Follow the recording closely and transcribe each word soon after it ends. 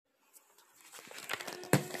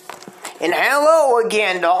And hello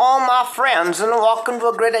again to all my friends, and welcome to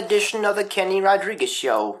a great edition of the Kenny Rodriguez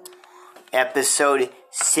Show. Episode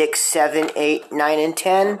 6, 7, 8, 9, and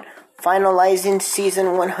 10, finalizing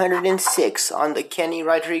season 106 on the Kenny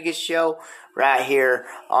Rodriguez Show right here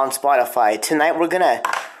on Spotify. Tonight we're gonna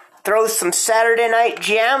throw some Saturday night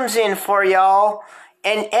jams in for y'all.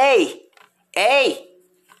 And hey,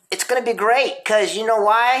 it's gonna be great, because you know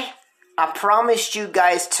why? I promised you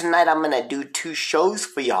guys tonight I'm gonna do 2 shows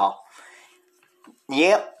for y'all.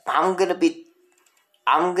 Yep, I'm gonna be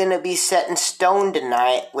set in stone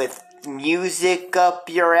tonight with music up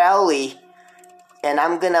your alley. And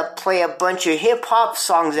I'm gonna play a bunch of hip-hop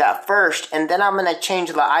songs at first, and then I'm gonna change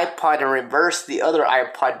the iPod and reverse the other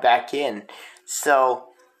iPod back in. So,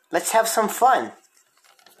 let's have some fun.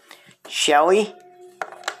 Shall we?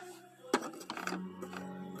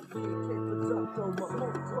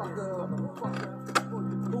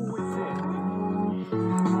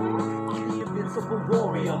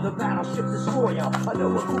 Warrior, the battleship destroyer. I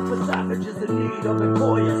know a group of savages in need of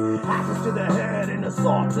employers. Axes to the head and a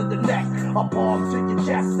sword to the neck. A palm to your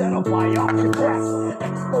chest and a bite off your breast.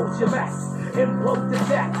 Expose your mess, implode to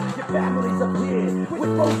death. Your families appear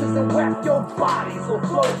with roses and wet. Your bodies will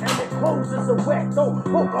float and their clothes are wet. Don't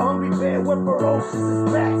poke a hungry bear when ferocious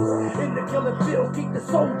is best. In the killing field, keep the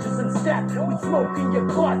soldiers in step. We smoke in your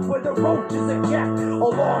butt where the roaches are kept.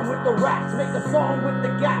 Along with the rats, make a song with the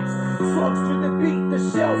gaps. Slugs to the beat, the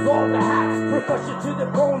shells on the hats. Percussion to the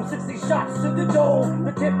bone, 60 shots to the dome.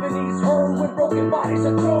 The Tiffany's heard when broken bodies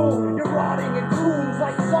are thrown. You're rotting in tombs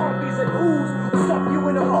like zombies and ooze. We'll stuff you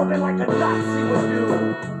in the oven like a Nazi would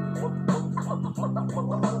do.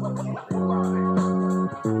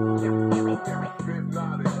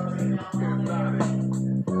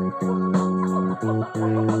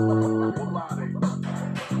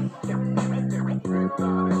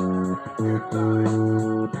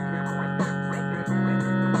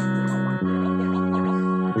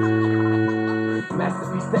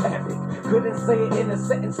 Masterpiece to epic. Couldn't say it in a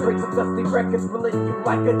sentence. Breaks of dusty records, filling you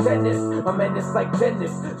like a dentist. A menace like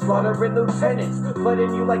Dennis, slaughtering lieutenants,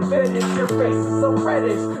 flooding you like Venice. Your face is so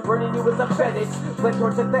reddish, burning you as a fetish.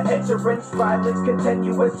 Flamethrowers at the edge of rinse, violence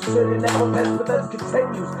continuous. Shouldn't ever mess with us,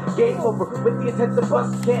 continues. Game over with the intensive bus.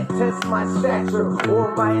 Can't test my stature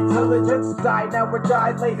or my intelligence. Die now or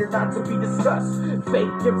die later, not to be discussed. Fake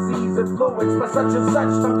MCs influenced by such and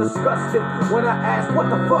such. I'm disgusted when I ask, what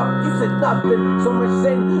the fuck? You said nothing. So much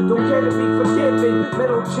sin, don't care to be forgiven.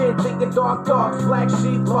 Middle chin, thinking dark dogs, black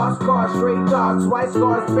sheep, lost cars, stray dogs, white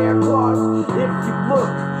scars, bare claws. If you look,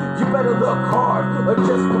 you better look hard, or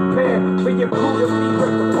just prepare for your crew to be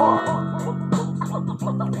ripped apart.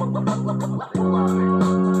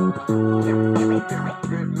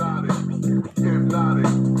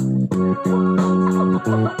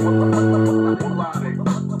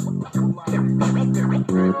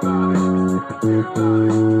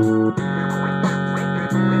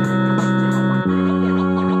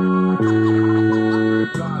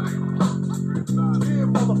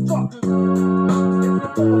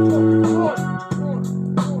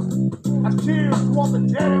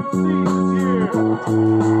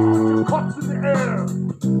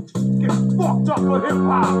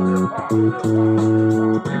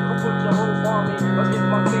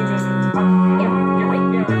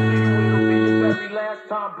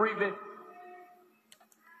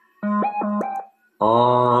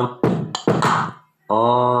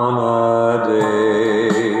 On a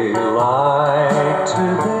day like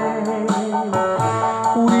today,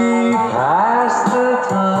 we pass the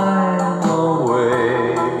time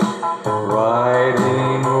away,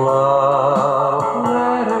 writing love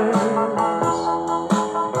letters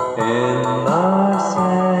in the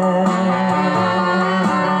sand.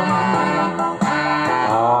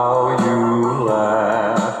 How you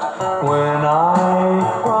laughed when I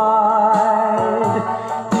cried.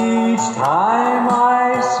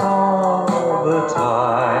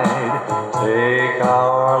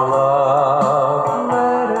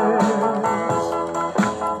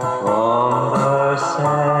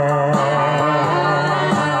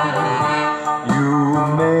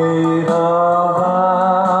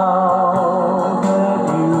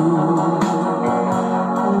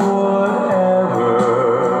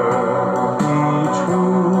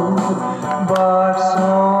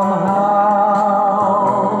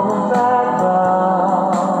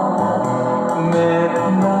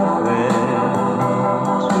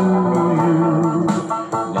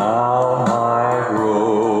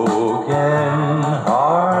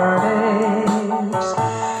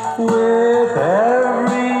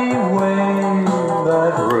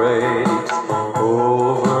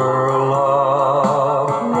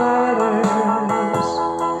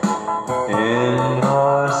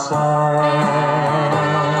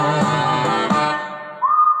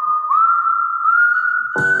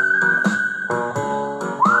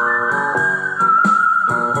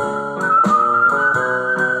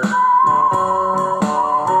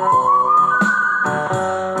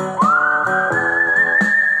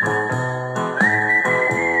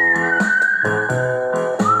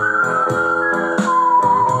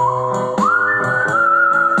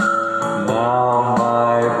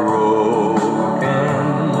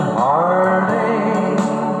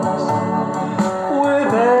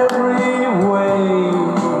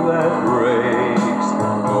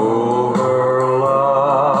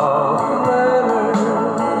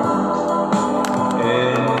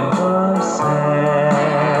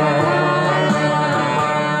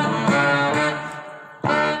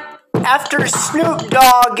 Snoop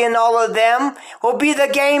Dogg and all of them will be the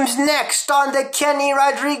games next on the Kenny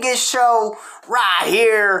Rodriguez Show. Right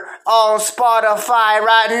here on Spotify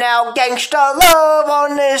right now. Gangsta Love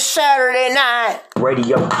on this Saturday night.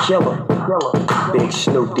 Radio killer, Big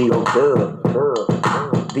Snoop D.O. Dub,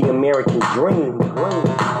 the American Dream.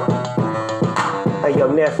 Hey,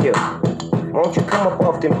 yo, nephew, why don't you come up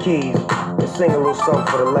off them keys and sing a little something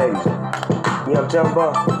for the ladies? You know what I'm talking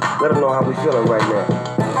about? Let them know how we feeling right now.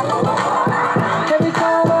 Every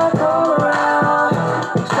time I come around,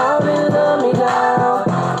 starting to let me down.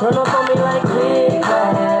 Run up on me like big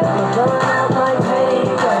bad, run out like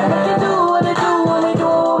payback. What you do, what they do, when we do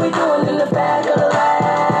what we doing in the back of the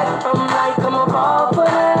lag. I'm like, come up off of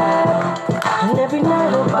that. And every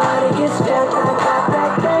night nobody gets jacked. I got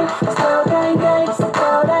that gang, still gang gang, still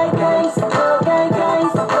that gang, still gang gang,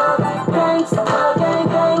 still gang, still gang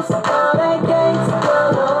gang, still that gang,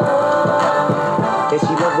 still love. And she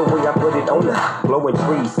love the way I put it on her. Blowing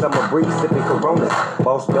trees, summer breeze, sipping Corona.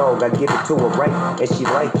 Boss dog, I give it to her right, and she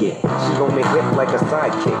like it. She on me hip like a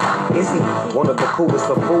sidekick. Izzy, one of the coolest,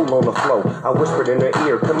 a fool on the floor. I whispered in her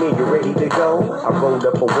ear, come in, you ready to go? I rolled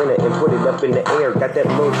up a winner and put it up in the air. Got that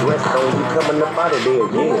little dress on, you coming up out of there,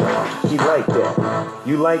 yeah. She like that.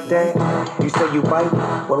 You like that? You say you bite?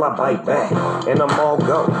 Well, I bite back, and I'm all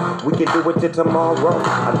go. We can do it till tomorrow.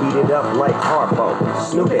 I beat it up like Harpo.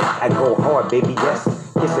 Snoop it, I go hard, baby, yes.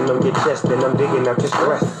 Kissing on your chest and I'm digging out your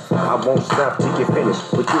stress. I won't stop till you finish,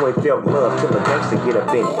 but you ain't felt love till the gangster get up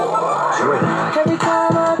in it. Drink. Every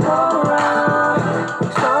time I come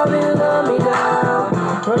around, starting to let me down.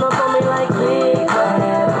 Run up on me like big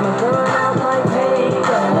bad, run out like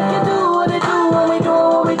payback. What you do, what they do, when we do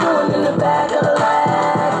what we doing in the back of the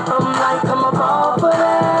lag. I'm like, come up off of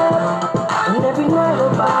that. And every night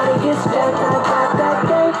nobody gets jacked. I got that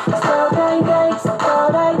gang, still gang gang,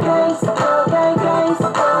 still that gang, still gang gang,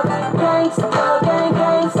 still gang, still gang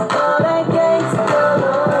gang, still that gang, still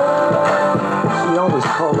love. She always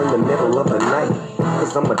call in the middle of the night.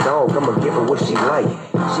 Cause I'm a dog, I'ma give her what she like.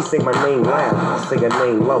 She say my name loud, I say her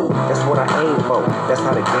name low. That's what I aim for, that's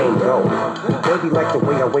how the game go. Baby like the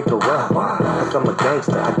way I wake her up. Cause I'm a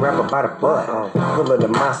gangster, I grab her by the butt. Pull her to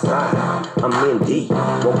my side, I'm in deep.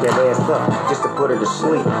 Woke that ass up, just to put her to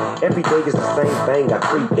sleep. Every day is the same thing, I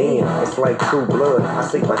creep in. It's like true blood, I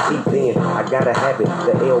sink my teeth in. I gotta have it,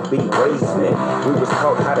 the LB raised me. We was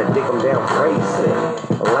taught how to dig them down crazy.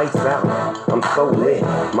 Lights out, I'm so lit.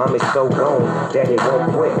 Mommy's so gone, daddy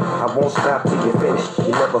won't quit. I won't stop till you finish.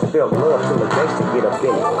 You never felt love till the gangster get up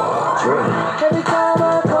in it. Drink. Every time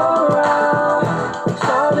I come around,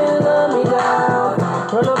 starting to let me down.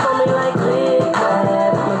 Run up on me like big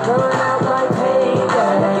bad, run out like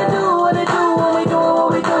payback. What you do, what they do, when we do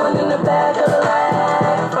what we doing in the back of the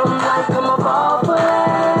lag. I'm like, come up off of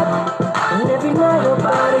that. And every night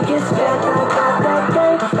nobody gets jacked. I got that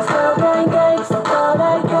gang, still gang gang, still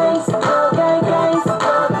that gang, still gang gang,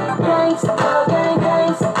 still gang, still gang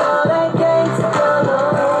gang, still that gang, still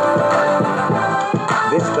love.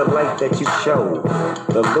 This the light that you show.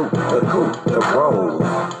 The loop, the coupe, the roll.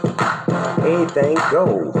 Anything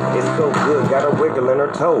goes. It's so good, got a wiggle in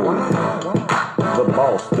her toes. The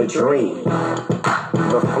boss, the dream.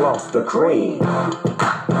 The floss, the cream.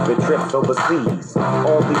 The trips overseas.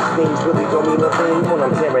 All these things really don't mean a thing when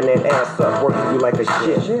I'm tearing that ass up, working you like a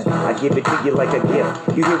shit. I give it to you like a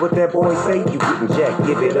gift. You hear what that boy say? You getting jacked,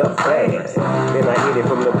 give it up fast. Then I hit it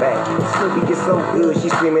from the back. Snoopy gets so good, she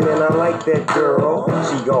screaming and I like that girl.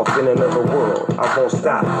 She off in another world. I won't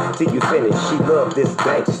stop till you finish. She love this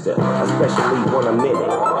gangster, especially when I'm in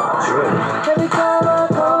it. Drink. Every time I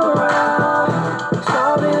come around,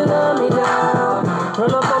 starting to let me down.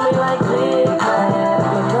 Run up on me like big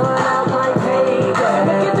bad, run out like payback.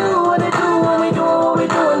 What you do, what they do, when we do what we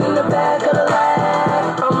doing in the back of the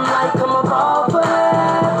lag. I'm like, come up off of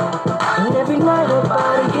that. And every night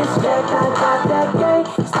nobody gets jacked. I got that gang,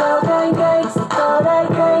 still gang gang, still that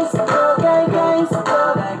gang, still gang gang,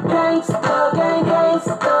 still gang, still gang gang,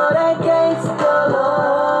 still that gang, still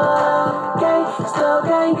love. Gang, still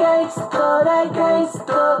gang gang, still that gang,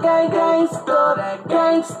 still gang gang, still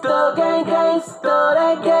gang, still gang gang, still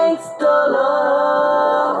that gang, still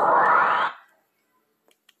love.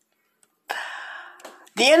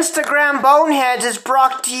 The Instagram Boneheads is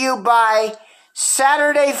brought to you by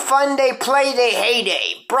Saturday Fun Day Play Day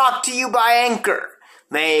Heyday. Brought to you by Anchor.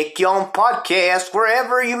 Make your own podcast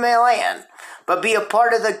wherever you may land. But be a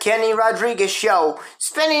part of the Kenny Rodriguez Show.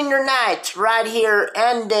 Spending your nights right here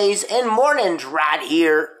and days and mornings right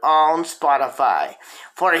here on Spotify.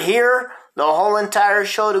 For here, the whole entire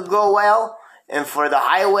show to go well. And for the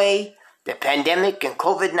highway, the pandemic and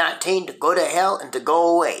COVID-19 to go to hell and to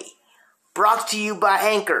go away. Brought to you by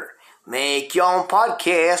Anchor. Make your own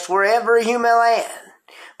podcast wherever you may land.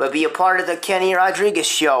 But be a part of the Kenny Rodriguez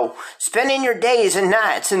Show, spending your days and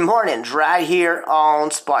nights and mornings right here on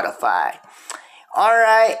Spotify.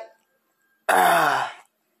 Alright.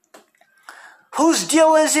 Whose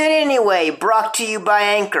deal is it anyway? Brought to you by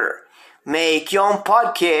Anchor. Make your own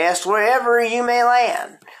podcast wherever you may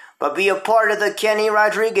land. But be a part of the Kenny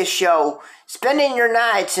Rodriguez Show, spending your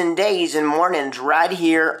nights and days and mornings right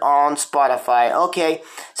here on Spotify. Okay,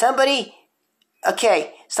 somebody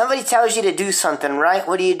tells you to do something, right?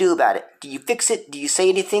 What do you do about it? Do you fix it? Do you say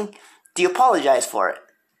anything? Do you apologize for it?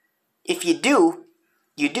 If you do,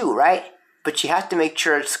 right? But you have to make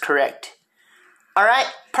sure it's correct. Alright?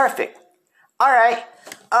 Perfect. Alright.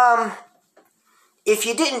 If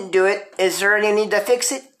you didn't do it, is there any need to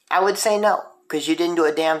fix it? I would say no, because you didn't do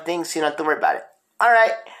a damn thing, so you don't have to worry about it.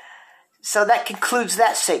 Alright. So that concludes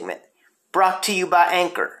that segment. Brought to you by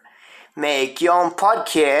Anchor. Make your own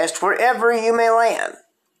podcast wherever you may land.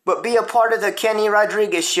 But be a part of the Kenny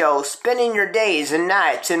Rodriguez Show, spending your days and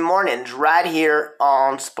nights and mornings right here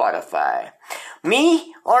on Spotify.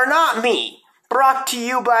 Me or not me? Brought to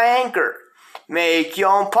you by Anchor. Make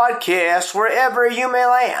your own podcast wherever you may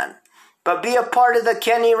land. But be a part of the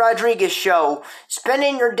Kenny Rodriguez Show,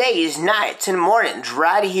 spending your days, nights, and mornings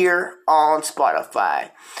right here on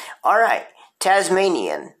Spotify. Alright,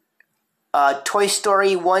 Tasmanian. Toy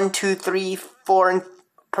Story 1, 2, 3, 4, and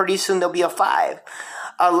pretty soon there'll be a 5.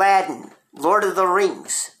 Aladdin, Lord of the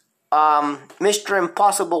Rings, Mr.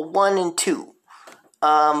 Impossible 1 and 2.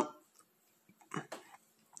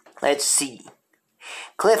 Let's see.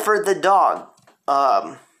 Clifford the Dog,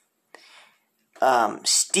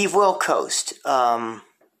 Steve Wilkos,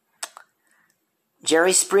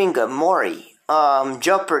 Jerry Springer, Maury,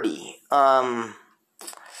 Jeopardy,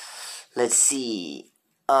 let's see,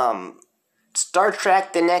 Star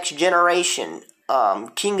Trek The Next Generation,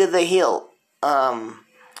 King of the Hill,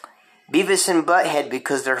 Beavis and Butthead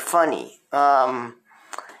because they're funny.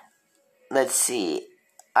 Let's see,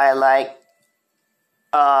 I like,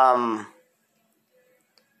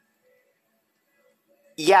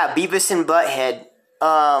 yeah, Beavis and Butthead.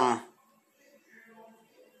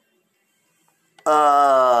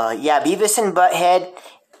 Yeah, Beavis and Butthead.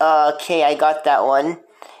 Okay, I got that one.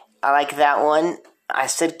 I like that one. I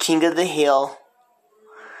said King of the Hill.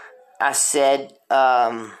 I said,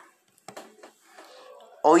 oh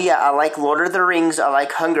yeah, I like Lord of the Rings. I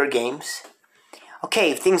like Hunger Games.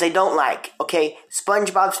 Okay, things I don't like. Okay,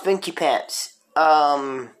 SpongeBob Spinky Pants.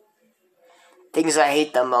 Things I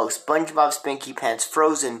hate the most. SpongeBob Spinky Pants,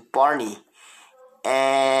 Frozen, Barney,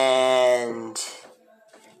 and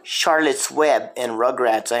Charlotte's Web and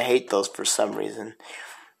Rugrats. I hate those for some reason.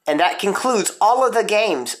 And that concludes all of the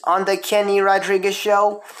games on the Kenny Rodriguez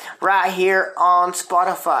Show right here on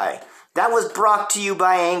Spotify. That was brought to you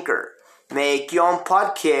by Anchor. Make your own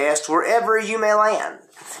podcast wherever you may land.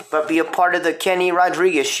 But be a part of the Kenny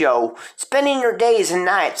Rodriguez Show, spending your days and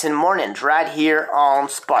nights and mornings right here on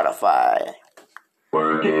Spotify.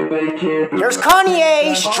 There's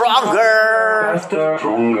Kanye, Stronger. That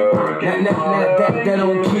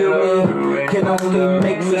don't kill me, can only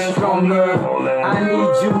make me stronger. I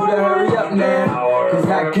need you to hurry up now, cause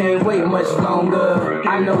I can't wait much longer.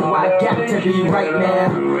 I know I got to be right now,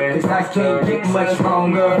 cause I can't get much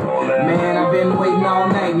stronger. Man, I've been waiting all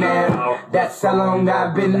night now, that's how long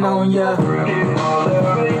I've been on ya.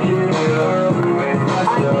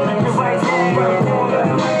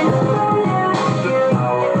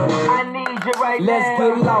 Let's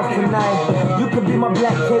get lost tonight. You could be my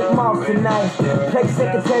black Kate Moss tonight. Play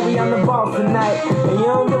secretary on the boss tonight. And you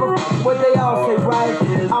don't give a what they all say, right?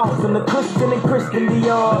 Awesome, the Christian and Christian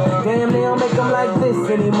Dior. Damn, they don't make them like this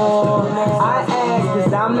anymore. I ask,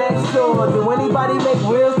 cause I'm not sure. Do anybody make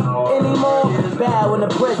real anymore? Bow in the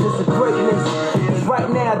presence of greatness. Cause right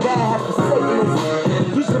now, that has forsaken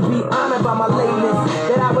us. You should be honored by my lateness,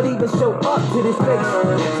 that I would even show up to this place.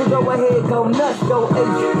 So go ahead, go nuts, go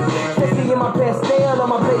ace. Especially in my pastel on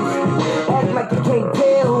my face. Act like you can't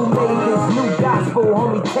tell who made this new gospel,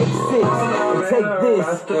 homie. Take 6 and take this,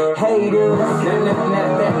 haters.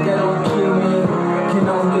 That don't kill me, can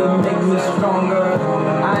only make me stronger.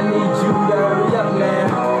 I need you to hurry up now,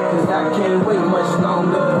 cause I can't wait much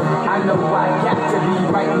longer. I know I got to be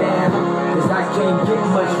right now, cause I can't get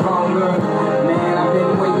much stronger. Man, I've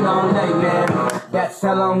been waiting all night now, that's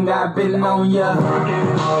how long I've been on ya.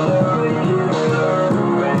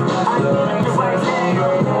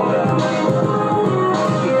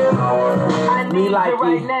 Me like it.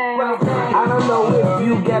 I don't know if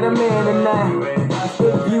you got a man or not.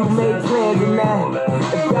 If you made plans or not,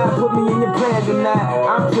 if God put me in your plans or not,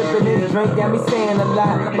 I'm tripping this drink, got me saying a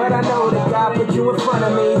lot. But I know that God put you in front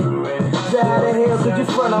of me. So how the hell could you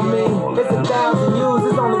front on me? It's 1,000 yous,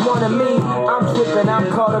 it's only one of me. I'm tripping, I'm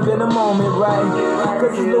caught up in the moment, right?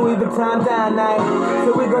 Cause it's Louis Vuitton dine night.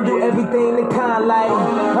 So we gon' do everything the kind like.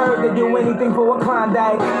 Heard they do anything for a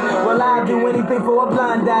Klondike. Well, I'll do anything for a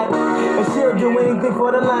blind date. And she'll do anything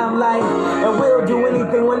for the limelight. And we'll do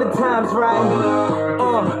anything when the time's right.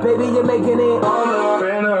 Baby, you're making it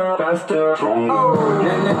Better, faster, stronger.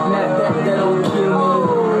 that don't kill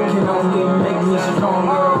me. Can only make me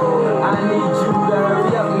stronger. I need you to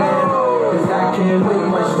hurry up now, cause I can't wait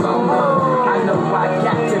much longer. I know I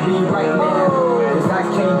got to be right now, cause I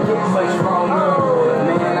can't get much stronger.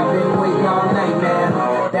 Man, I've been waiting all night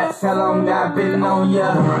now. That's how long I've been on ya.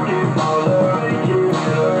 I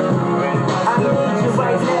need you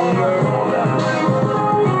right now.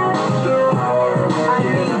 I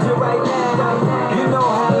need you right now. You know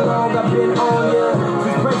how long I've been on ya.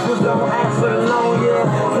 These breakfasts don't act for long, yeah.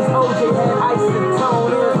 Since OJ had icing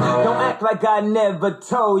toners. Don't act like I never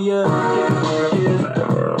told ya.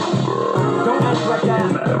 Don't act like I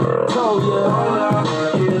told ya.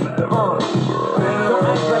 Don't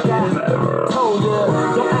act like I told ya.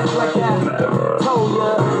 Don't act like I told ya.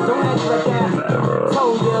 Don't act like I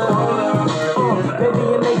told ya. Baby,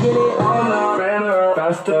 you're making it Better,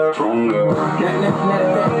 faster, stronger.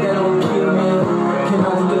 that don't kill me. Can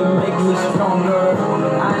only make me stronger.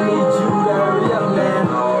 I need you to hurry up now,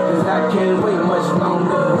 cause I can't wait much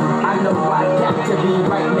longer. I know I got to be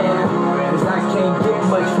right now, cause I can't get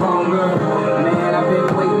much stronger. Man, I've been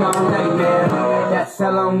waiting all night now. That's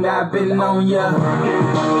how long I've been on ya. I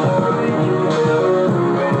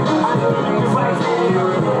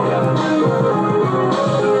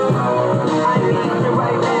need you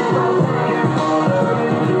right now. I need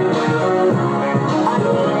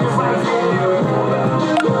you right now.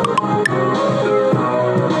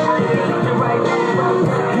 I need you right now.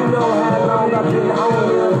 You know how long I've been on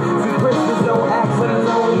ya. Since Christmas don't act for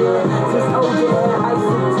long ya. Since OJ had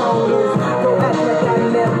icing toners. Don't act like I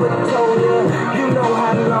never told ya. You know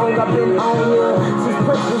how long I've been on ya. Since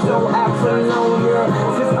Christmas don't act for long ya.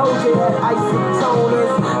 Since OJ had icing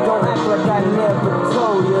toners. Don't act like I never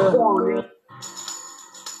told ya.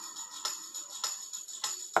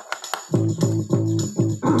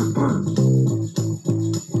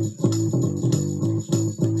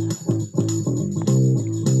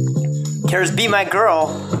 Here's Be My Girl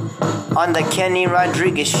on the Kenny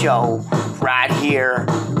Rodriguez Show right here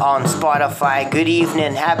on Spotify. Good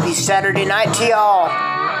evening. Happy Saturday night to y'all.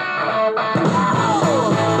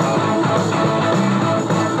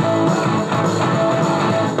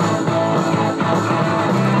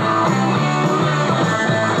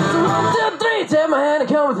 Take my hand and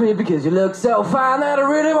come with me because you look so fine that I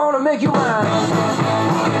really want to make you mine. I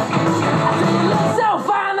said you look so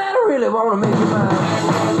fine that I really want to make you mine.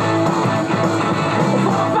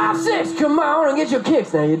 4, 5, 6, come on and get your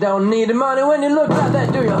kicks. Now you don't need the money when you look like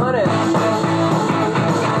that, do you, honey?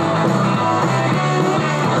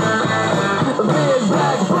 Big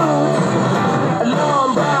black boots,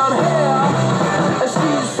 long brown hair, and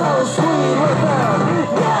she's so sweet with her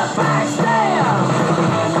yeah, back stare.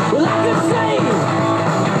 Well, I can see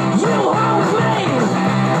you hold me,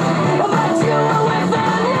 but you were with me.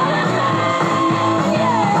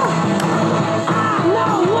 Yeah, I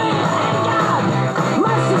know we ain't got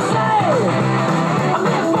much to say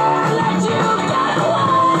before I let you get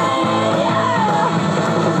away. Yeah.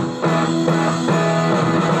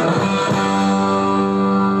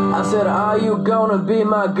 I said, are you gonna be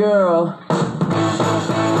my girl?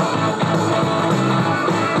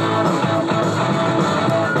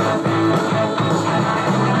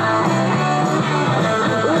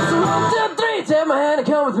 Take my hand and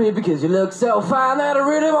come with me because you look so fine that I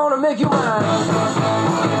really want to make you mine. I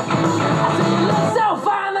said you look so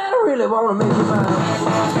fine that I really want to make you mine.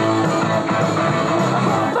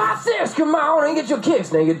 4, 5, 6, come on and get your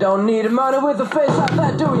kicks. Now you don't need money with a face like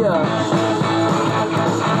that, do ya?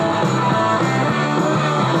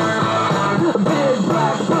 Big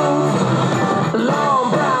black boots,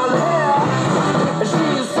 long brown hair,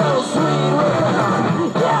 she's so sweet with her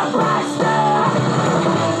yeah, black stare.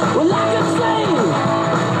 Well, I can see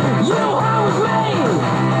you hold me,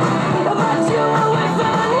 but you were with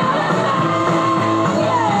another man.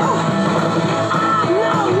 Yeah, I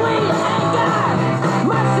know we ain't got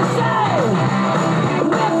much to say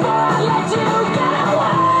before I let you get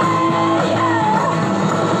away. Yeah.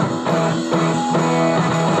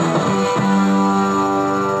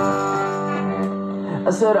 I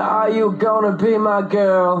said, are you gonna be my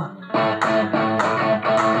girl?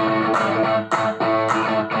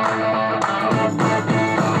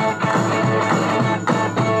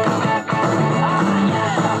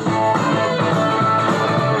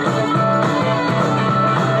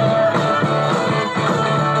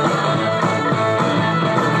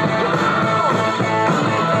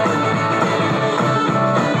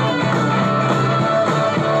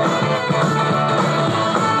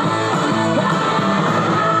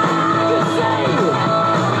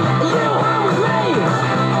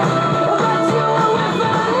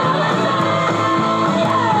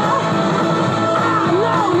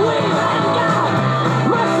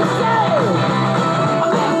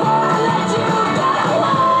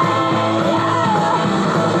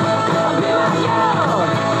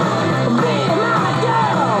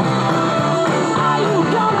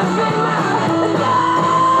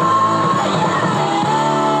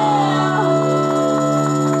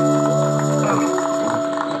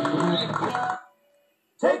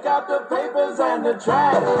 garbage and the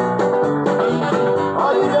trash.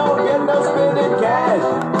 Oh, you don't get no spending cash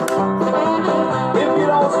if you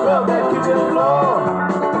don't scrub that kitchen floor.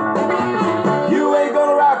 You ain't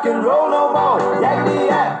gonna rock and roll no more. Yakety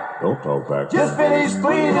yak. Don't talk back. Just finish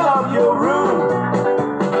cleaning up your room.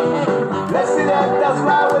 Let's see that dust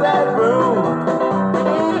fly with that broom.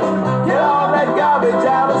 Get all that garbage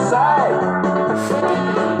out of sight.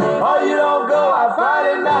 Oh, you don't go out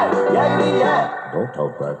Friday night. Yakety yak. Don't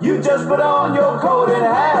talk back. You just put on your coat and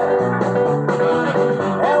hat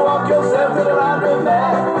and walk yourself to the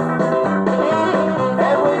laundromat.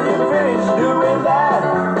 And when you finish doing that,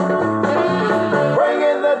 bring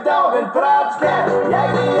in the dog and put out the cat.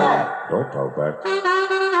 Yakety yak. Don't talk back.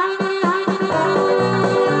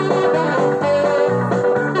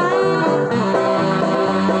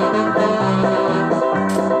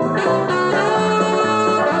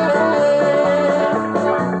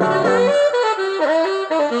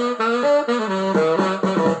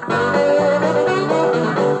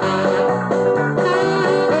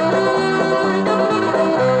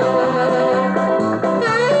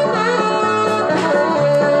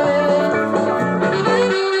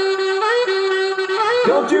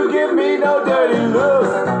 Don't you give me no dirty looks.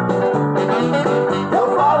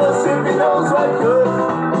 Your father simply knows what good.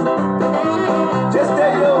 Just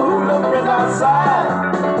tell your hula friend outside.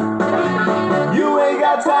 You ain't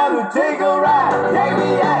got time to take a ride.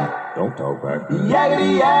 Yakety yak. Don't talk back.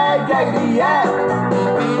 Yakety yak, yakety yak.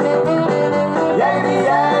 Yakety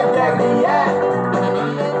yak, yakety yak.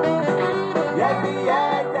 Yakety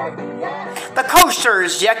yak, yakety yak. The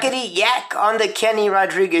Coasters, Yakety Yak on the Kenny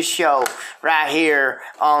Rodriguez Show, right here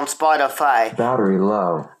on Spotify. Battery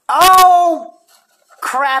low. Oh,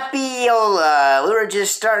 crappiola. We were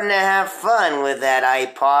just starting to have fun with that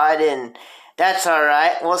iPod, and that's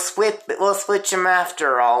alright. We'll switch them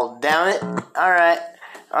after all, damn it. Alright.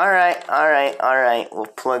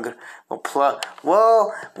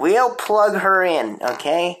 We'll plug her in,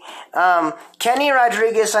 okay? Kenny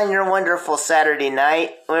Rodriguez on your wonderful Saturday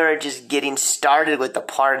night. We were just getting started with the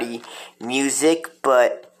party music,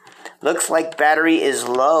 but looks like battery is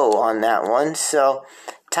low on that one, so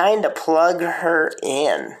time to plug her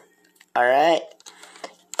in. Alright?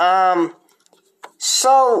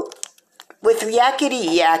 So, with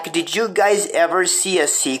Yakety Yak, did you guys ever see a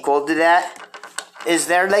sequel to that? Is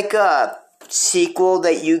there like a sequel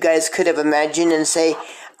that you guys could have imagined and say,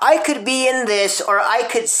 I could be in this, or I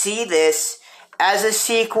could see this as a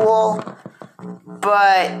sequel,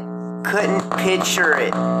 but couldn't picture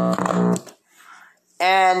it?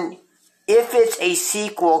 And if it's a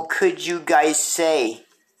sequel, could you guys say?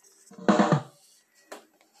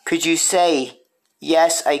 Could you say,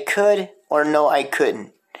 yes, I could, or no, I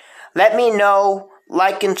couldn't? Let me know.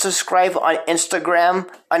 Like and subscribe on Instagram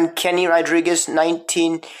on Kenny Rodriguez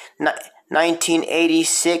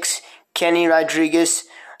 1986,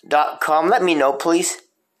 KennyRodriguez.com. Let me know, please.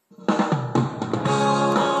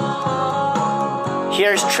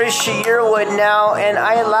 Here's Trisha Yearwood now, and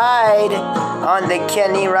I lied on the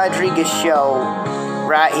Kenny Rodriguez Show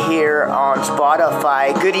right here on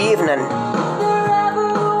Spotify. Good evening.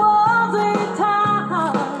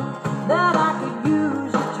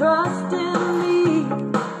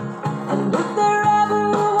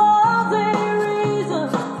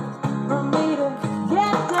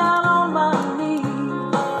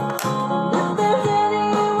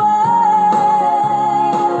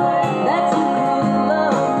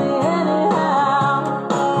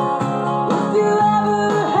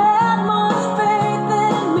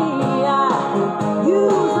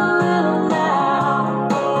 Use a little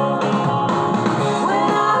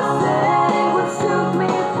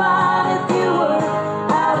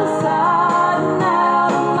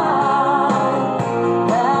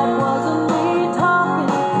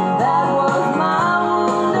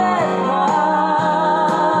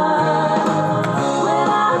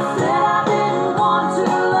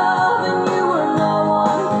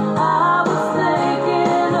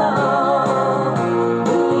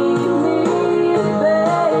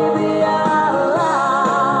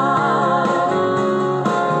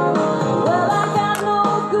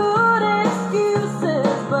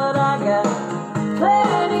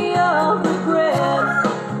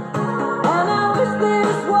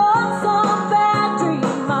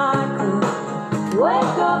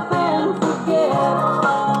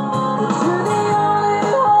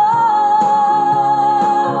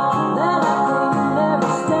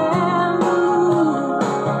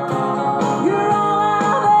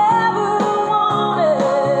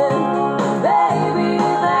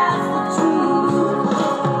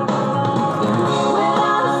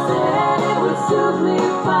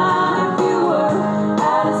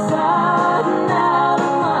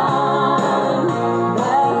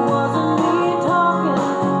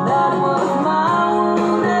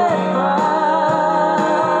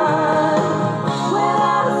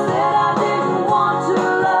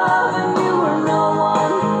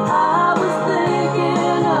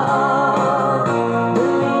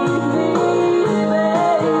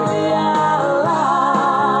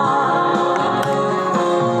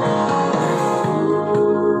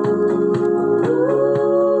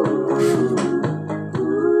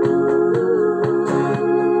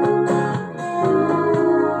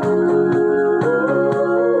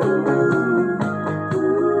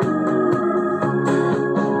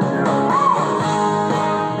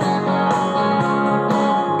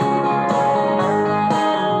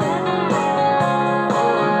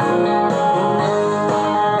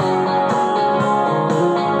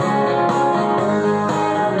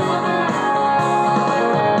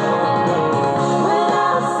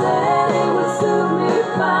suit me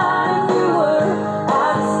fine. You were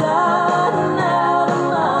outside and out of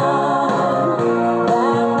mind.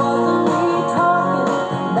 That wasn't me talking,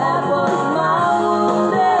 that was my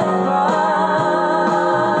wounded pride.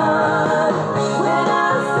 When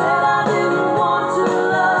I said I didn't want to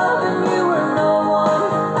love and you were no one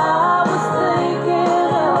I was thinking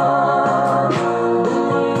of.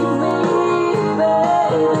 Believe me,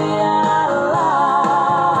 baby, I lied.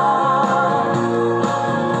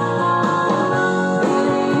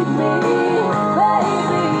 Believe me,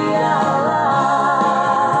 baby, I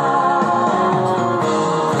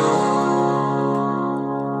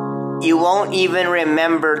lied. You won't even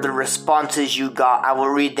remember the responses you got. I will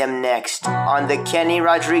read them next on the Kenny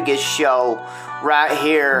Rodriguez Show right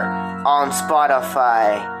here on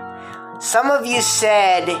Spotify. Some of you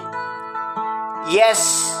said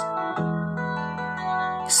yes.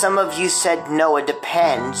 Some of you said no, it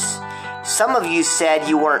depends. Some of you said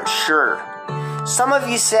you weren't sure. Some of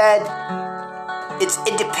you said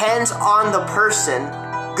it depends on the person.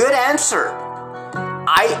 Good answer.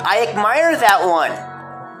 I admire that one.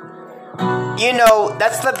 You know,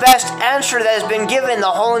 that's the best answer that has been given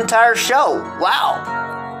the whole entire show.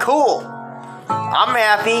 Wow. Cool. I'm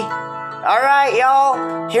happy. Alright,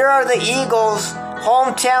 y'all. Here are the Eagles,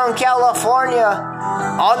 hometown California,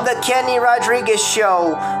 on the Kenny Rodriguez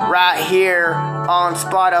Show, right here on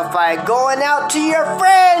Spotify. Going out to your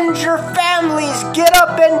friends, your families. Get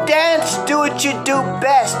up and dance. Do what you do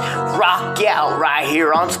best. Rock out right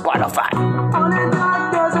here on Spotify. On a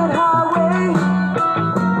dark desert highway,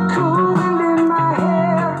 cool wind in my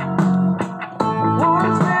hair,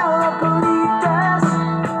 warm smell of colitas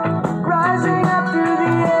rising up through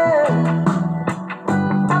the air.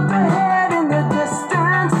 Up ahead in the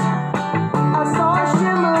distance, I saw a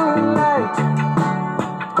shimmering light.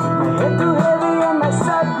 My head grew heavy and my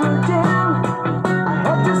sight grew dim. I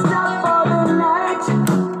had to stop for the night.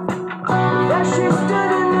 There she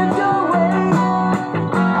stood in the doorway.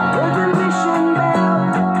 I heard the mission bell.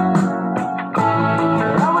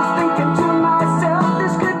 I was thinking to myself,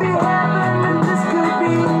 this could be heaven and this could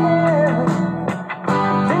be hell.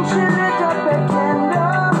 Then she lit up a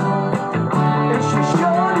candle and she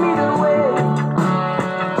showed me the way.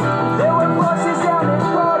 There were voices down the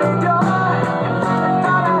corridor. I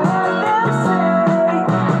thought I heard them say,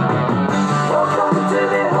 welcome to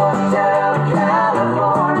the Hotel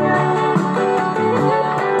California.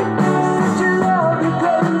 Such a lovely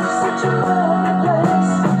place, such a lovely place,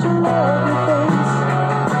 such a lovely place.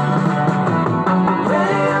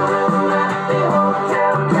 Ready a room at the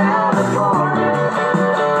Hotel California.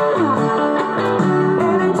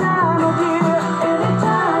 Any time of year,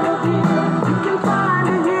 you can find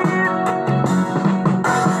it here.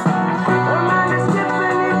 Her mind is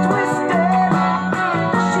differently twisted.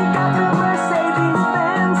 She got the Mercedes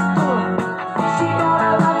Benz. She got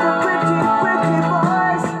a lot of pretty, pretty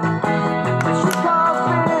boys that she calls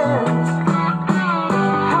friends.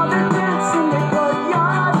 How they dance in the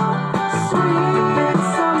courtyard, sweet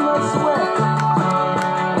summer sweat.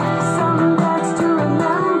 Some dance to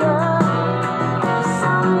remember,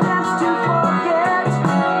 some dance to forget.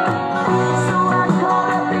 So I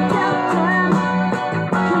called up the captain,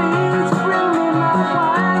 please bring me my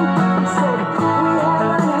wine. He said, we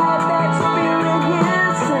haven't had that spirit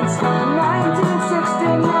here since 1969.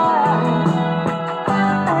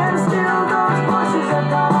 And still those voices are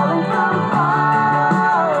calling from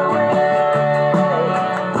far away.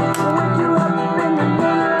 Wake you up in the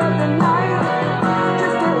middle of the night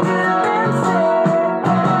just to hear them say,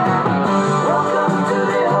 welcome to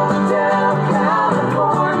the Hotel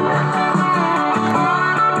California.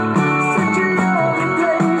 Such a lovely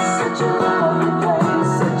place, such a lovely place,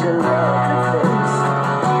 such a lovely place.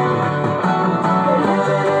 They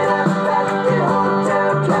living it up at the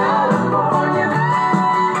Hotel California.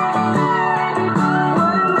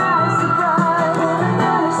 What a nice surprise, what a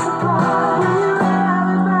nice surprise.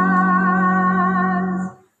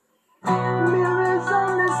 Mirrors on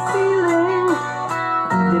the ceiling,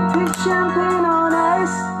 they picked champagne on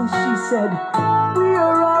ice, and she said, we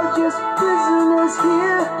are all just prisoners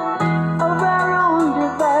here of our own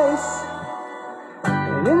device.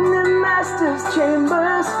 And in the master's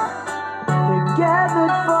chambers, they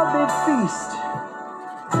gathered for the feast.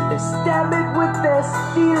 They stab it with their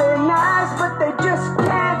stealing knives, but they just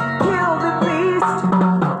can't kill the beast.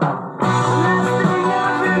 Last thing I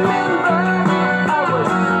remember, I was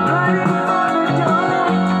running for the door.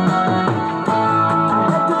 I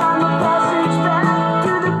had to find the passage back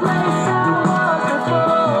to the place I was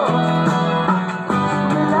before.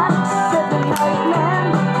 Relax, said the night man,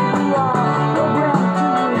 we are programmed to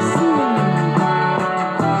receive.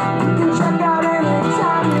 You can check out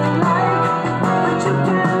anytime you like.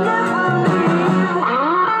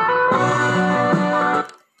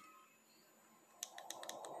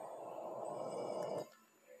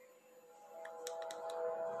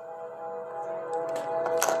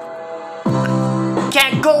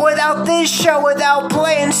 go without this show, without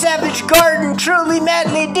playing Savage Garden, truly,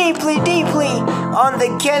 madly, deeply, deeply, on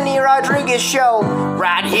the Kenny Rodriguez Show,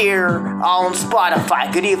 right here on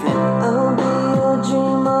Spotify. Good evening. I'll be your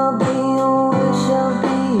dream, I'll be your wish, I'll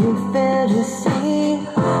be your fantasy.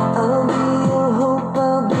 I'll be your hope,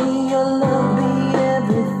 I'll be your love, be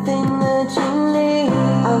everything that you need.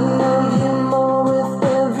 I love you more with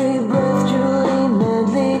every breath, truly,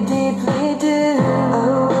 madly, deeply do. I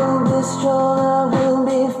will be strong, I will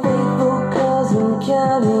be faithful, 'cause I'm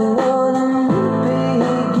counting on a new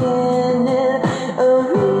beginning, a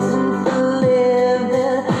reason for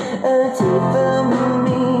living, a deeper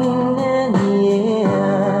meaning, yeah.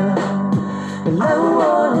 And I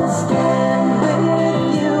wanna stand with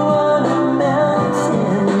you on a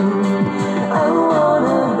mountain. I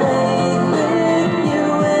wanna bathe with you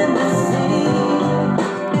in the sea.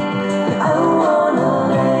 I wanna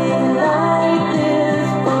lay like this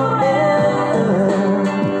forever,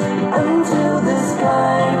 until the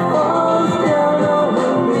sky falls down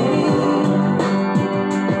over me.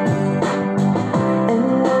 And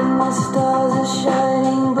when the stars are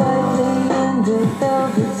shining brightly in the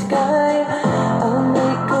velvet sky, I'll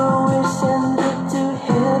make a wish, send it to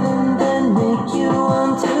heaven, then make you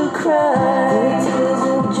want to cry. The tears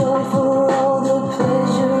of joy for all the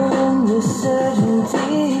pleasure and the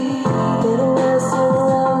certainty that we're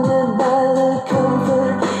surrounded by the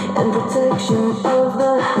comfort and protection of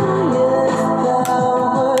the highest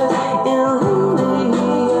powers. In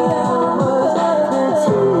lonely hours, the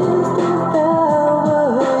tears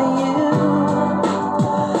devour you.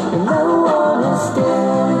 And I wanna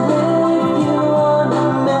stand with you on a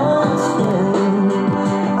mountain.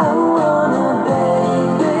 I wanna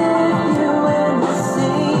bathe with you in the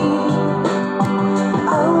sea.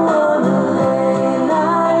 I wanna lay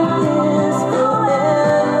like this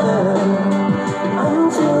forever,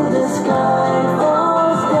 until the sky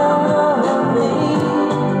falls down on me.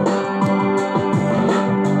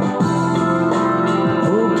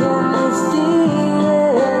 Oh, can you see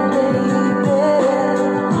it, baby?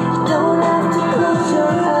 You don't have to close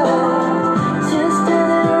your eyes, just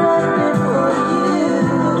standing right before you.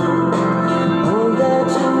 All that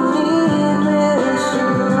you need will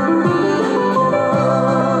surely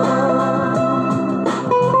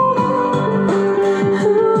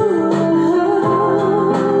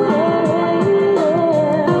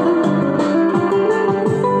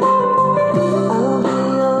I'll be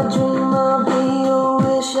your dream, I'll be your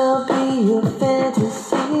wish, I'll be your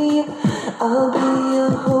fantasy. I'll be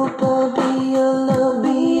your hope, I'll be your love,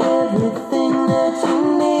 be everything that you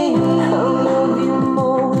need. I'll love you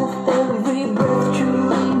more with every breath,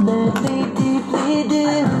 truly, madly, deeply do.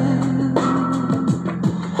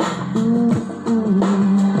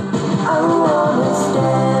 I wanna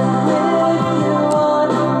stand with you on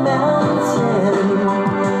a mountain.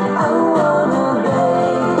 I wanna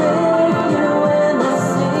bathe with you in the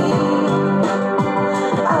sea.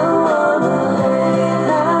 I wanna lay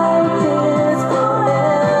like this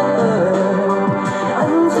forever,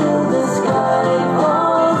 until the sky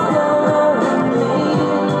falls down over me.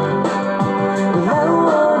 And I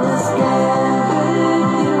wanna stand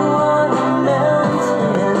with you on a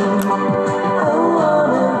mountain. I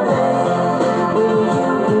wanna bathe with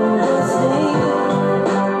you in the sea.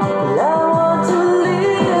 I want to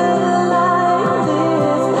live like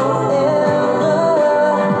this forever,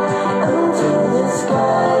 until the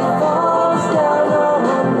sky falls down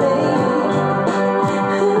on me.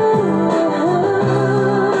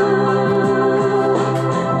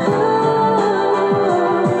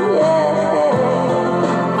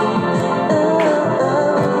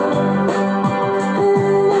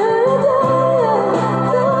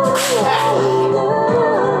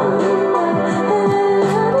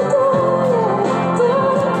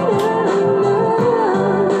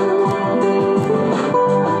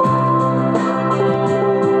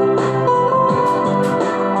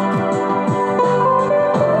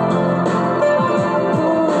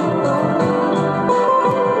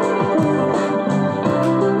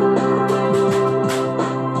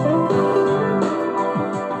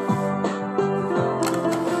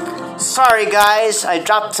 Sorry guys, I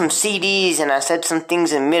dropped some CDs and I said some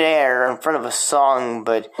things in midair in front of a song,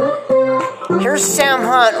 but here's Sam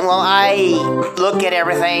Hunt while I look at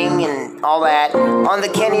everything and all that on the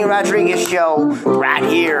Kenny Rodriguez Show right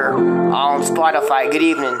here on Spotify. Good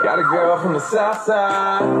evening. Got a girl from the south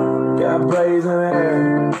side, got blazing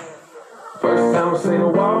hair. First time I seen her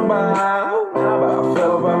walk by, I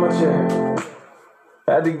fell by my chair.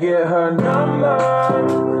 Had to get her number,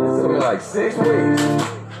 it took me like 6 weeks.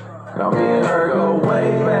 Now me and her go way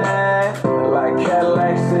back, like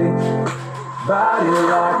Cadillac seats. Body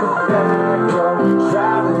like a back road,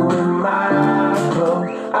 driving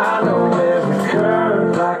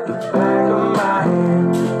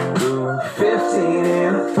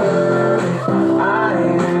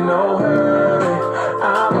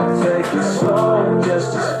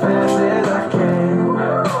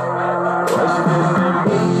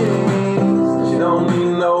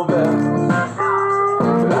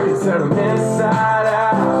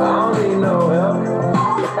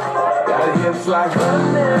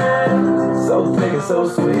so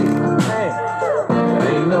sweet. Hey,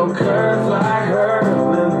 there ain't no curves like her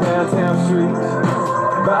in downtown streets.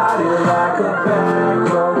 Body like a back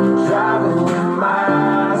road, driving with my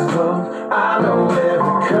eyes closed. I know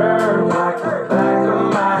every curve like the back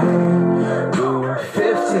of my hand. Doing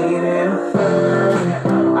 15 and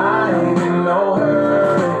 30, I ain't in no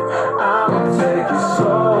hurry. I'ma take it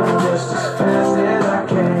slow, just as fast as I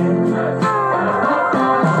can.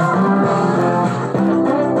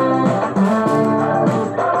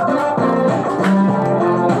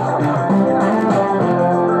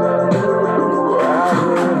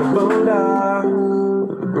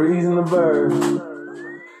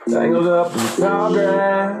 Tangled up in tall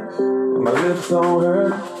grass, with my lips on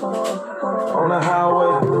her. On the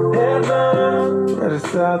highway to heaven, at the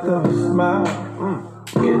south of a smile.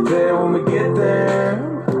 Get there when we get there,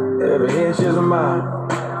 every inch is a mile.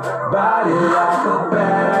 Body like a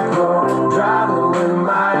back road, driving with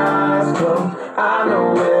my eyes closed. I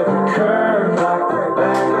know every curve like the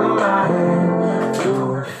back of my hand.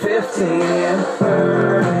 Doing 15 and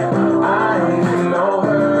 30, I ain't in no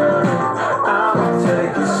hurry. I'ma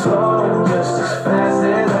take it slow, just as fast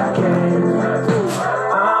as I can.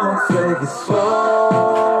 I'ma take it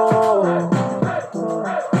slow,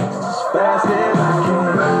 just as fast as I can.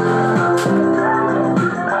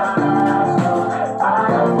 I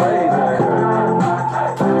got ways like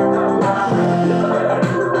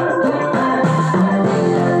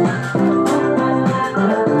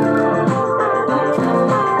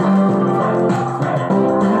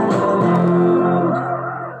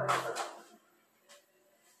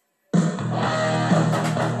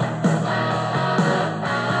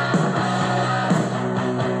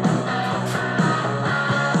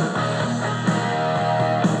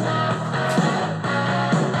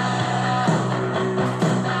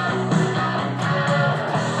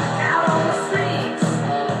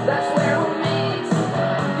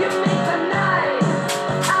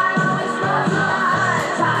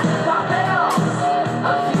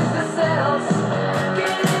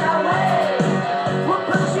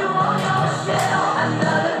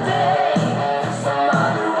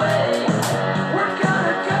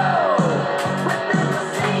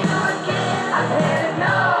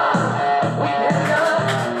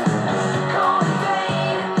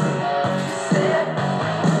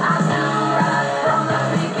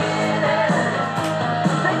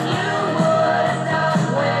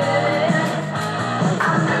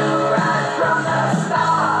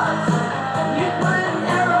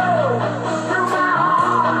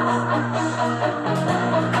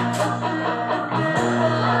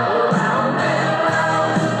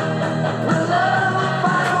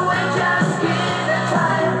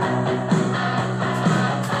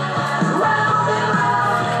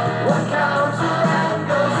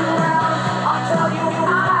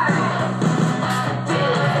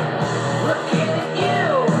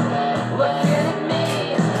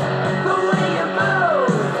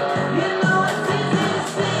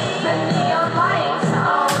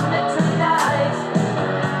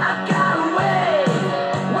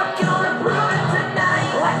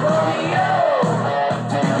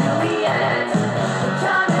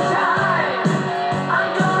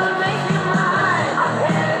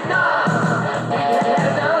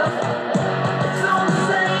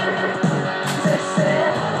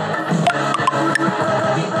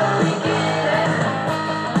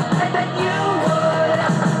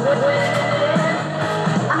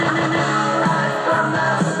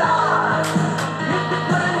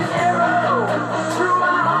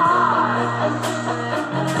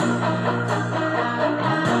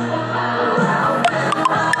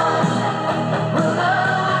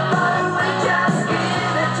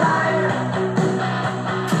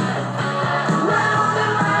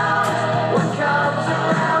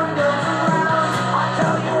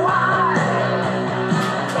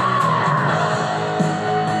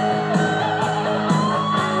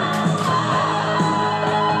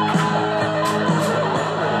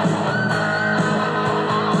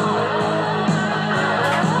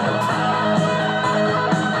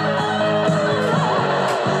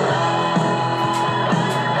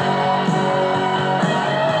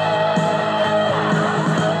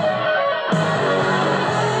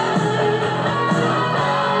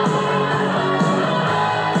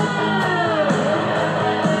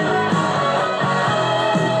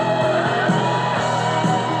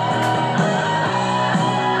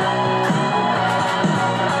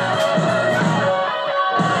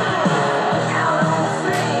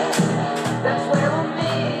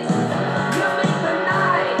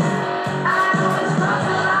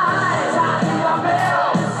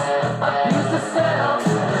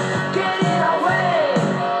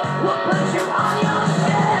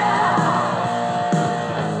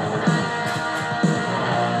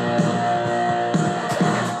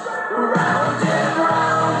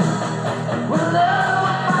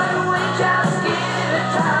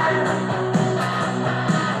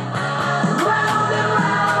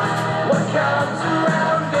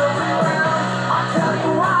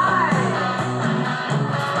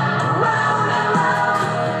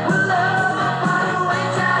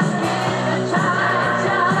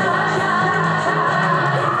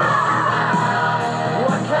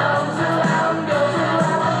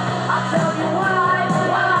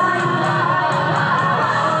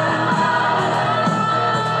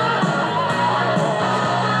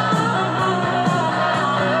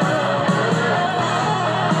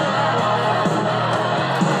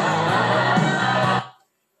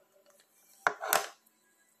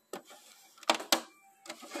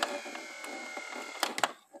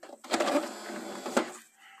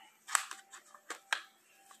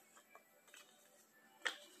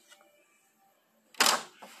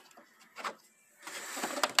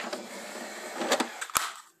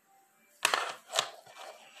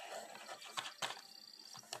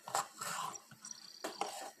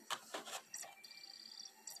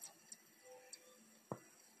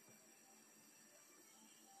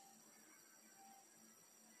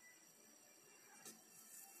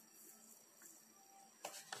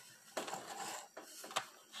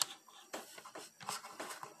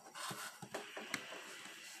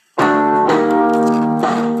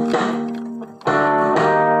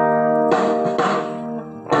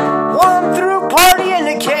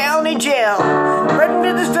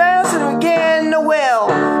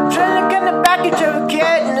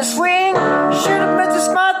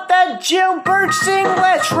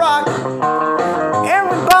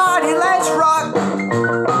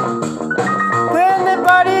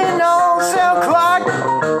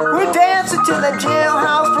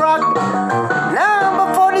Jailhouse Rock.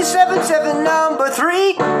 Number 47, number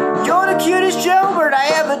 3. You're the cutest jailbird I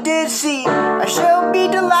ever did see. I shall be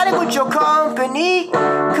delighted with your company.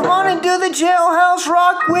 Come on and do the Jailhouse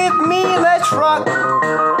Rock with me. Let's rock.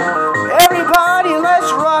 Everybody, let's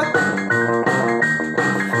rock.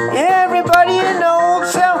 Everybody in the old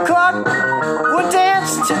cell clock. We'll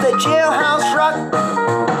dance to the Jailhouse Rock.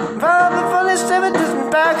 Father from the 70s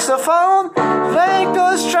saxophone. Like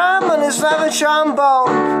goes trombone is like a trombone.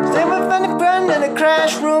 Stay with the friend in a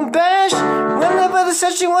crash room bash. Whenever the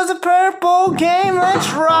session was a purple game,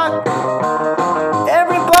 let's rock.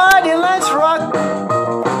 Everybody, let's rock.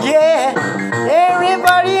 Yeah,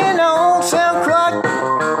 everybody in the old cell clock.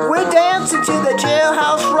 We're dancing to the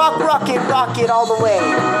Jailhouse Rock. Rock it all the way.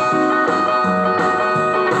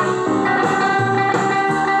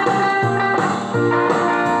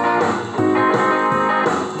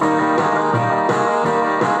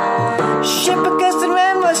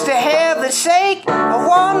 Sake of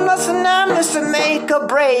one lesson I must make a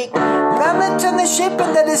break. Now turn the ship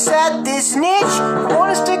and that is at this niche. I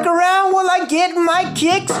wanna stick around while I get my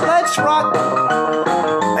kicks. Let's rock.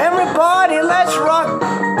 Everybody, let's rock.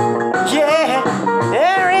 Yeah,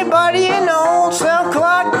 everybody in the old cell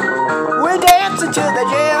clock. We're dancing to the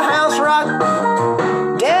Jailhouse Rock.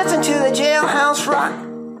 Dancing to the Jailhouse Rock.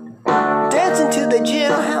 Dancing to the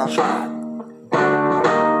Jailhouse Rock.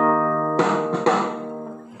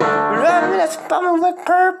 Let's bum with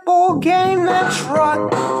purple game, let's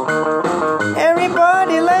rock.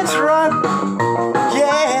 Everybody, let's rock.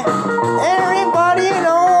 Yeah, everybody in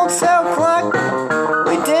the old cell clock.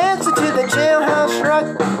 We dancing to the Jailhouse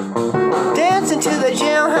Rock. Dancing to the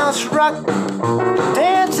Jailhouse Rock.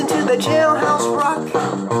 Dancing to the Jailhouse Rock.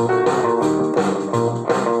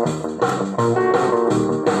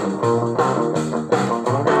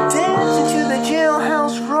 Dancing to the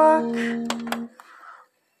Jailhouse Rock.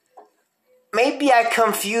 Maybe I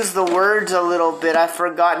confused the words a little bit. I've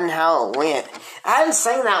forgotten how it went. I haven't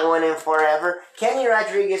sang that one in forever. Kenny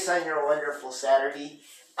Rodriguez on your wonderful Saturday.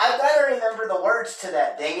 I've got to remember the words to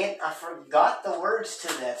that, dang it. I forgot the words to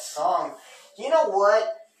that song. You know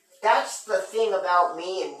what? That's the thing about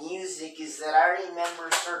me and music is that I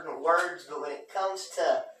remember certain words, but when it comes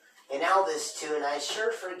to an Elvis tune, I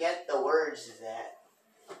sure forget the words of that.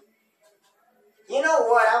 You know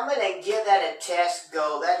what? I'm going to give that a test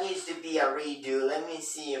go. That needs to be a redo. Let me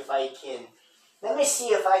see if I can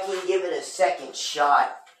give it a second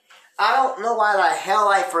shot. I don't know why the hell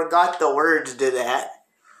I forgot the words to that.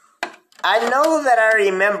 I know that I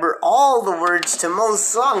remember all the words to most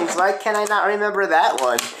songs. Why can I not remember that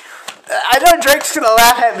one? I know Drake's going to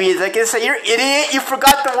laugh at me. He's like, say, you're idiot. You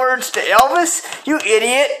forgot the words to Elvis? You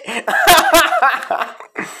idiot.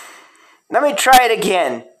 Let me try it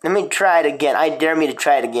again. I dare me to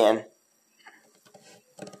try it again.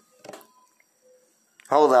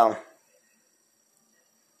 Hold on.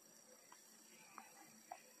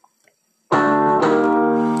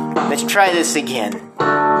 Let's try this again.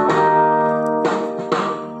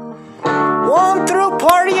 One through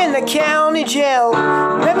party in the county jail.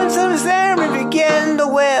 Ribbons was there and began to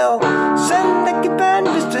wail. Send the band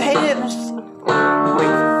Mr. Hayden.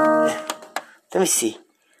 Wait. Let me see.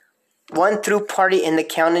 One through party in the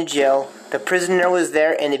county jail. The prisoner was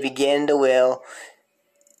there and it began to wail.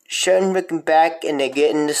 Shutting looking back and they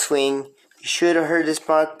get in the swing. You should have heard this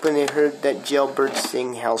mark when they heard that jailbird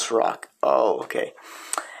sing House Rock. Oh, okay.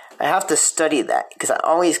 I have to study that because I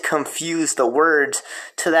always confuse the words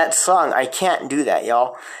to that song. I can't do that,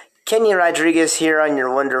 y'all. Kenny Rodriguez here on your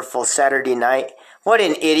wonderful Saturday night. What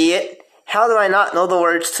an idiot. How do I not know the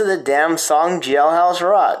words to the damn song Jailhouse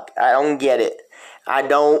Rock? I don't get it. I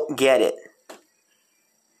don't get it.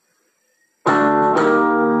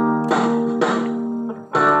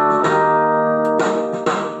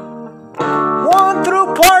 One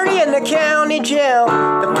through party in the county jail.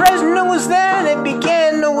 The prisoner was there and it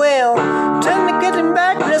began to wail. Time to get him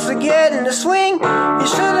back, let's get in the swing. You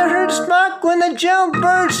should have heard the smoke when the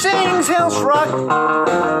jailbird sings House Rock.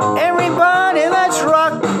 Everybody, let's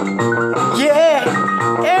rock. Yeah,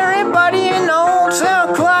 everybody in the old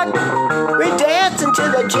cell clock. We're dancing to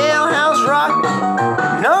the Jailhouse Rock.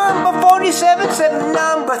 Number 47,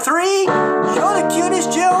 number 3. You're the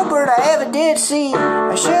cutest jailbird I ever did see.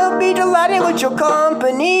 I shall be delighted with your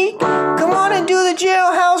company. Come on and do the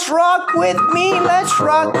Jailhouse Rock with me. Let's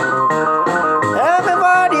rock.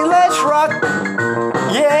 Everybody, let's rock.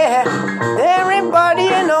 Yeah, everybody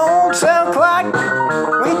in the old cell clock.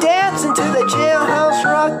 We're dancing to the Jailhouse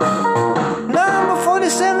Rock. Number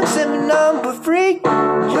 47, number 3.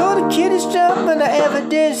 You're the cutest jumping I ever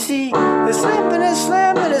did see. The slipping and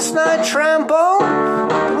slamming, it's not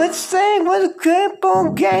trombone. With let's sing with a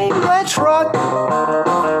cripple game. Let's rock.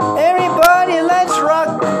 Everybody, let's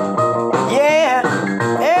rock. Yeah.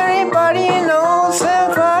 Everybody in the old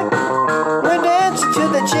South Rock. We're dancing to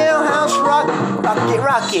the Jailhouse Rock. Rock it,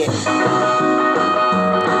 rock it.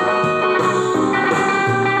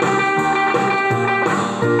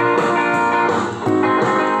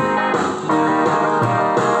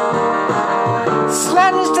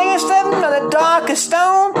 Sliding, staying, stepping on the darkest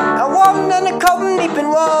stone. I walked on the cold, leaping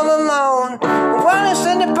all alone. While it's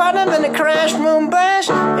in the bottom and the crash moon bash,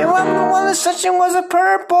 it wasn't one of such and was a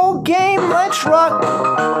purple game. Let's rock.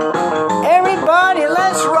 Everybody,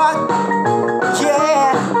 let's rock.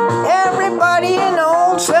 Yeah. Everybody in the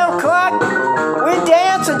old cell clock. We're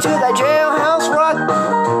dancing to the Jailhouse Rock.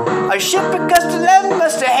 A ship at gust 11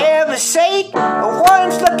 must have a sake. A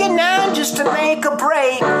warden's looking down just to make a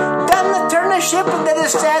break. Done the turn the ship that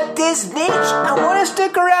is at this niche. I wanna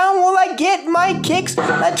stick around while I get my kicks.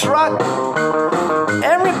 Let's rock.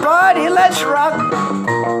 Everybody, let's rock.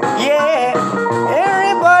 Yeah.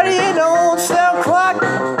 Everybody in the old cell clock.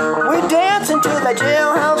 We're dancing to the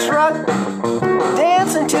Jailhouse Rock.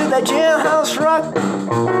 Dancing to the Jailhouse Rock.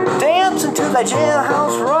 Dancing to the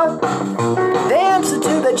Jailhouse Rock. Dancing to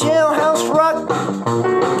the Jailhouse Rock.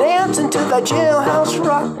 Dancing to the Jailhouse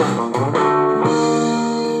Rock.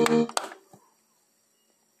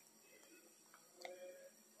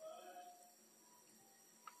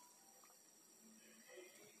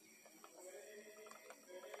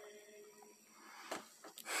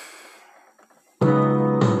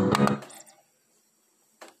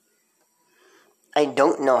 I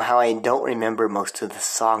don't know how I don't remember most of the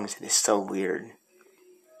songs. It is so weird.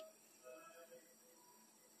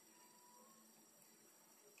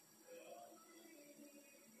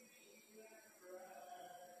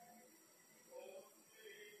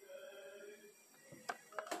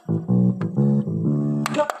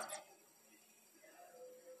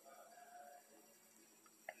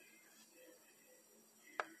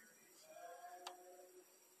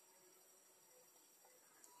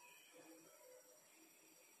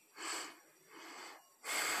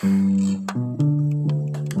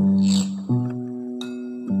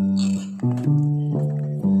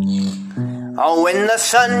 Oh, when the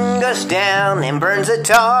sun goes down and burns the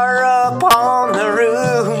tar upon the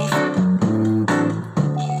roof,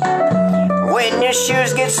 when your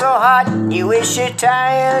shoes get so hot you wish your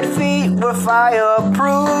tired feet were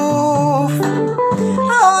fireproof.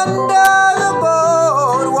 Under the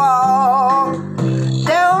boardwalk,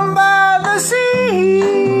 down by the sea,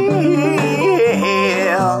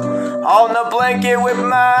 on the blanket with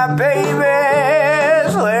my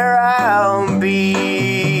baby's where I'll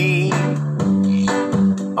be.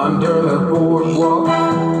 Under the boardwalk,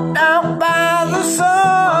 Out by the sun,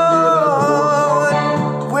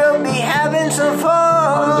 we'll be having some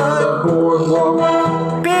fun. under the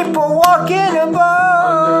boardwalk, People walking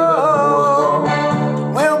above,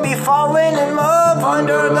 we'll be falling in love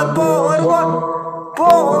under the boardwalk,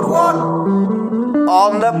 boardwalk.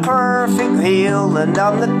 On the perfect hill and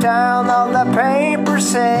on the town on the paper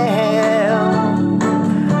sale.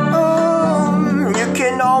 You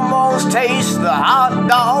can almost taste the hot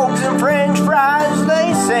dogs and french fries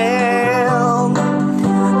they sell.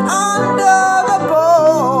 Under the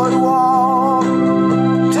boardwalk,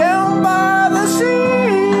 down by the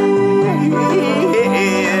sea,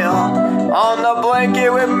 on the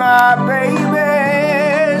blanket with my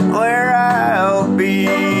baby, where I'll be.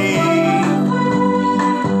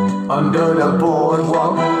 under the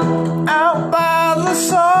boardwalk, Out by the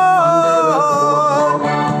sun,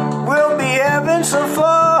 we'll be having some under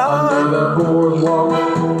fun. the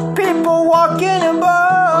boardwalk, People walking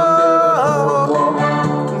above,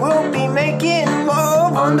 boardwalk, we'll be making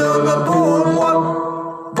love under the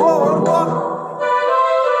boardwalk, boardwalk.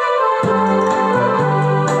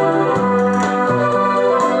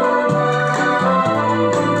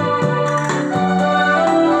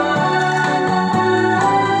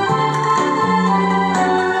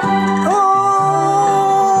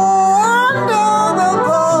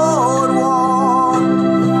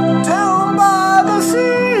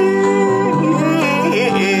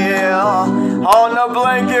 On the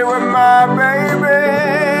blanket with my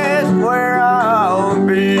baby, where I'll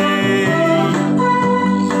be.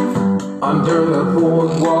 under the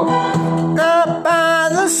boardwalk, Up by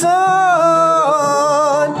the sun,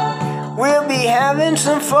 we'll be having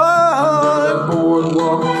some fun. the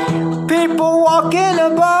boardwalk, People walking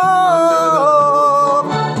above,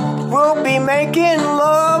 we'll be making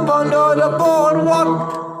love under the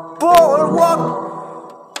boardwalk, boardwalk.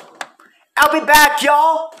 I'll be back,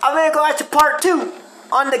 y'all. I'm gonna go out to part 2.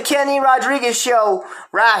 on the Kenny Rodriguez Show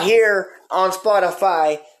right here on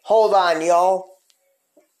Spotify. Hold on, y'all.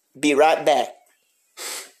 Be right back.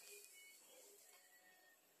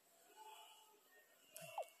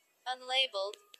 Unlabeled.